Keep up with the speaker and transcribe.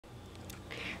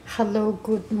Hello,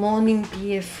 good morning,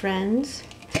 dear friends.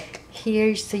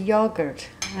 Here's the yogurt,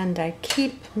 and I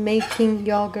keep making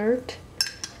yogurt,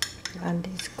 and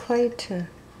it's quite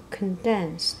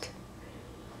condensed.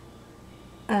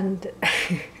 And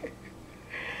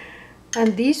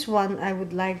and this one I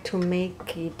would like to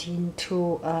make it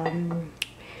into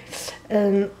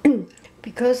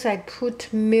because I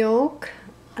put milk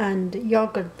and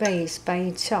yogurt base by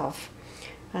itself.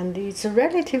 And it's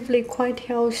relatively quite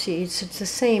healthy. It's the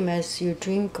same as you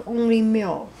drink only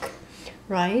milk,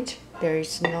 right? There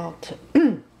is not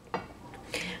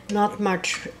not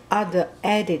much other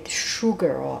added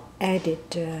sugar or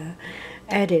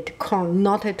added corn,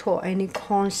 not at all any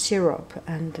corn syrup,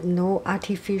 and no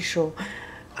other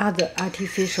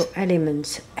artificial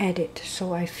elements added.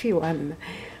 So I feel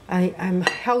I'm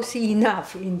healthy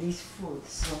enough in this food.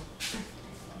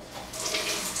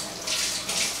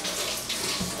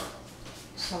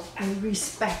 So I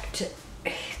respect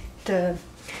the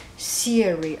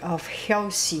theory of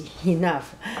healthy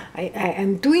enough. I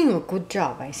am doing a good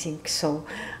job, I think. So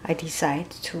I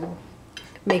decided to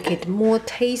make it more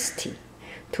tasty,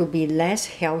 to be less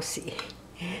healthy,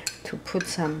 to put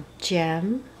some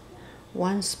jam,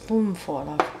 1 spoonful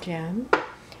of jam,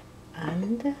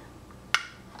 and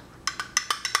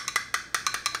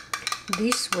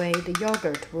this way the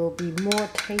yogurt will be more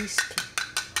tasty.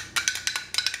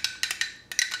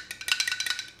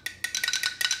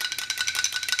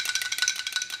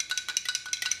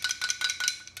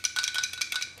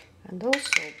 And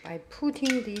also by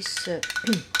putting this,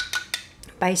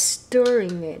 by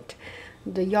stirring it,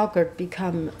 the yogurt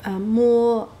become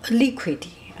more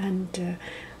liquidy and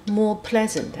more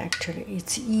pleasant. Actually,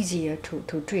 it's easier to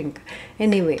drink.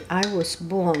 Anyway, I was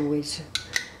not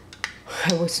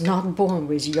born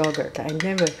with yogurt. I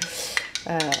never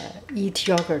eat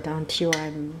yogurt until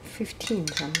I'm 15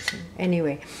 something.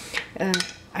 Anyway,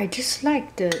 I just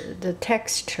like the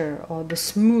texture or the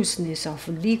smoothness of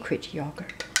liquid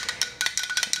yogurt.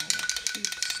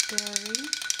 Stirring.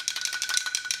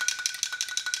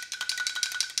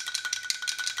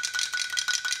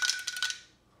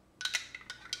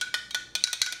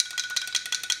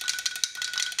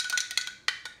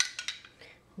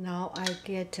 Now I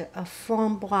get a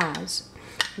framboise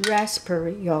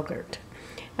raspberry yogurt,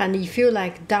 and if you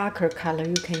like darker color,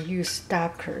 you can use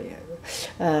darker,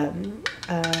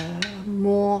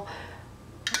 more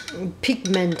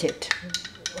pigmented.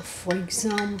 For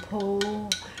example,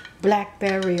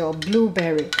 blackberry or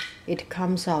blueberry. It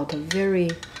comes out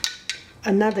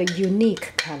another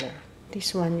unique color.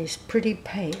 This one is pretty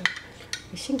pale.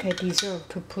 I think I deserve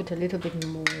to put a little bit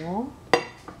more.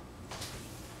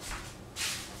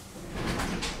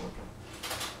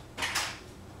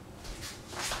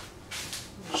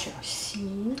 We shall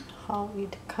see how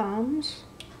it comes.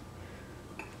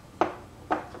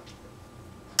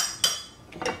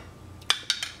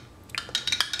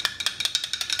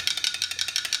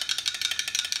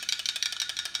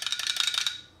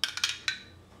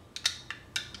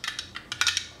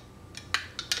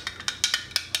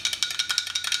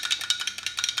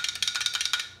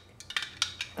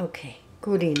 Okay,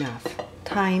 good enough.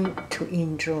 Time to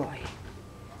enjoy.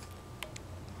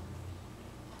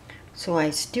 So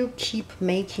I still keep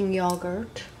making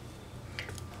yogurt,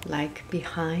 like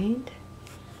behind.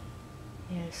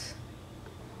 Yes.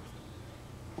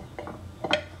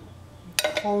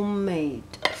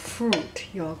 Homemade fruit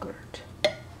yogurt.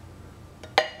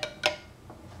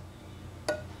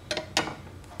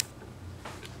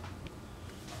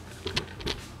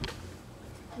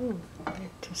 I'd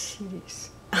like to see this.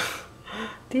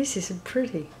 This is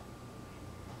pretty.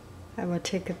 I will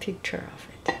take a picture of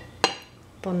it.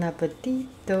 Bon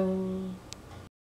appetito.